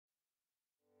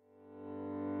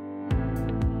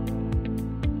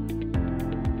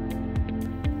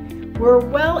We're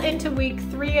well into week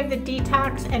 3 of the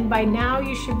detox, and by now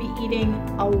you should be eating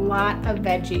a lot of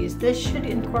veggies. This should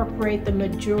incorporate the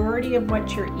majority of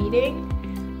what you're eating,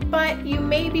 but you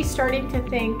may be starting to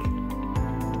think,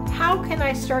 how can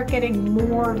I start getting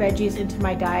more veggies into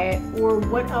my diet, or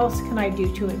what else can I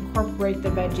do to incorporate the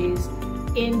veggies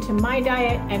into my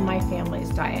diet and my family's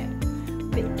diet?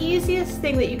 The easiest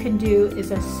thing that you can do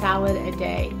is a salad a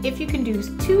day. If you can do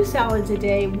 2 salads a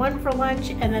day, one for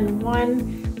lunch and then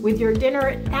one with your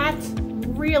dinner, that's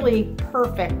really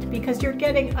perfect because you're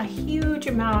getting a huge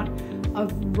amount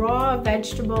of raw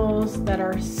vegetables that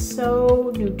are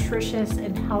so nutritious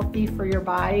and healthy for your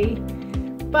body.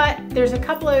 But there's a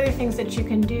couple other things that you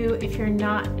can do if you're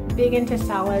not big into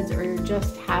salads or you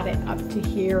just had it up to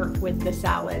here with the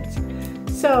salads.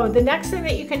 So the next thing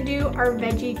that you can do are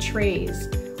veggie trays.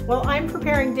 While I'm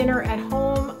preparing dinner at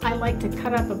home, I like to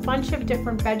cut up a bunch of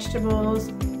different vegetables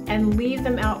and leave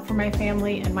them out for my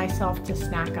family and myself to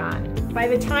snack on. By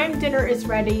the time dinner is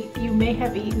ready, you may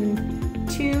have eaten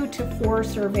 2 to 4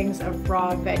 servings of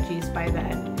raw veggies by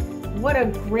then. What a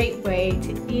great way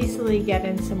to easily get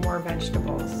in some more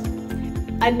vegetables.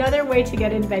 Another way to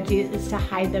get in veggies is to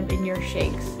hide them in your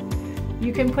shakes.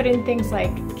 You can put in things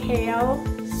like kale,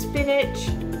 spinach,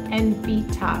 and beet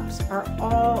tops are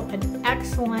all an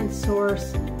excellent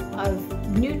source of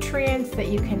nutrients that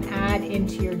you can add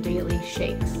into your daily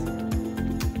shakes.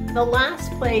 The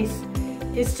last place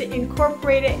is to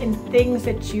incorporate it in things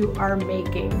that you are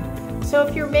making. So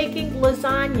if you're making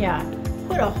lasagna,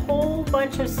 put a whole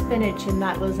bunch of spinach in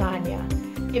that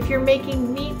lasagna. If you're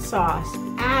making meat sauce,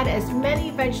 add as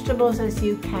many vegetables as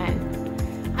you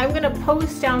can. I'm gonna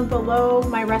post down below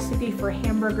my recipe for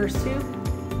hamburger soup.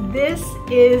 This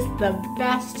is the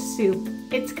best soup.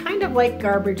 It's kind of like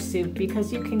garbage soup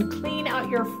because you can clean out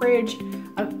your fridge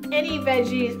of any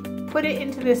veggies, put it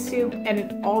into the soup, and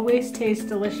it always tastes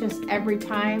delicious every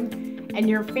time. And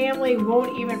your family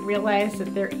won't even realize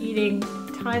that they're eating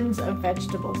tons of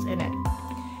vegetables in it.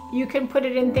 You can put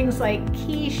it in things like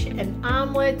quiche and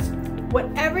omelets.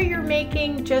 Whatever you're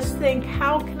making, just think,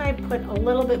 how can I put a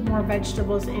little bit more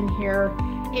vegetables in here?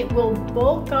 It will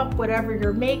bulk up whatever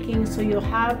you're making so you'll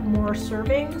have more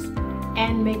servings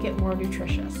and make it more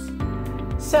nutritious.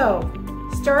 So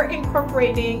start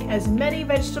incorporating as many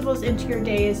vegetables into your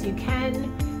day as you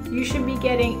can. You should be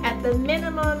getting at the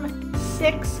minimum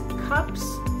 6 cups,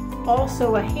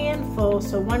 also a handful,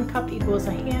 so 1 cup equals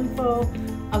a handful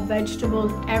of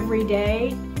vegetables every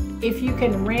day. If you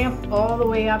can ramp all the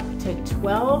way up to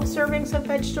 12 servings of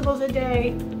vegetables a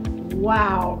day,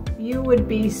 wow, you would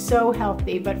be so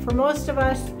healthy. But for most of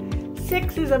us,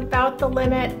 6 is about the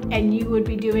limit, and you would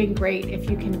be doing great if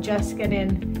you can just get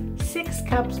in 6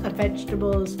 cups of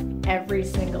vegetables every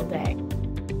single day.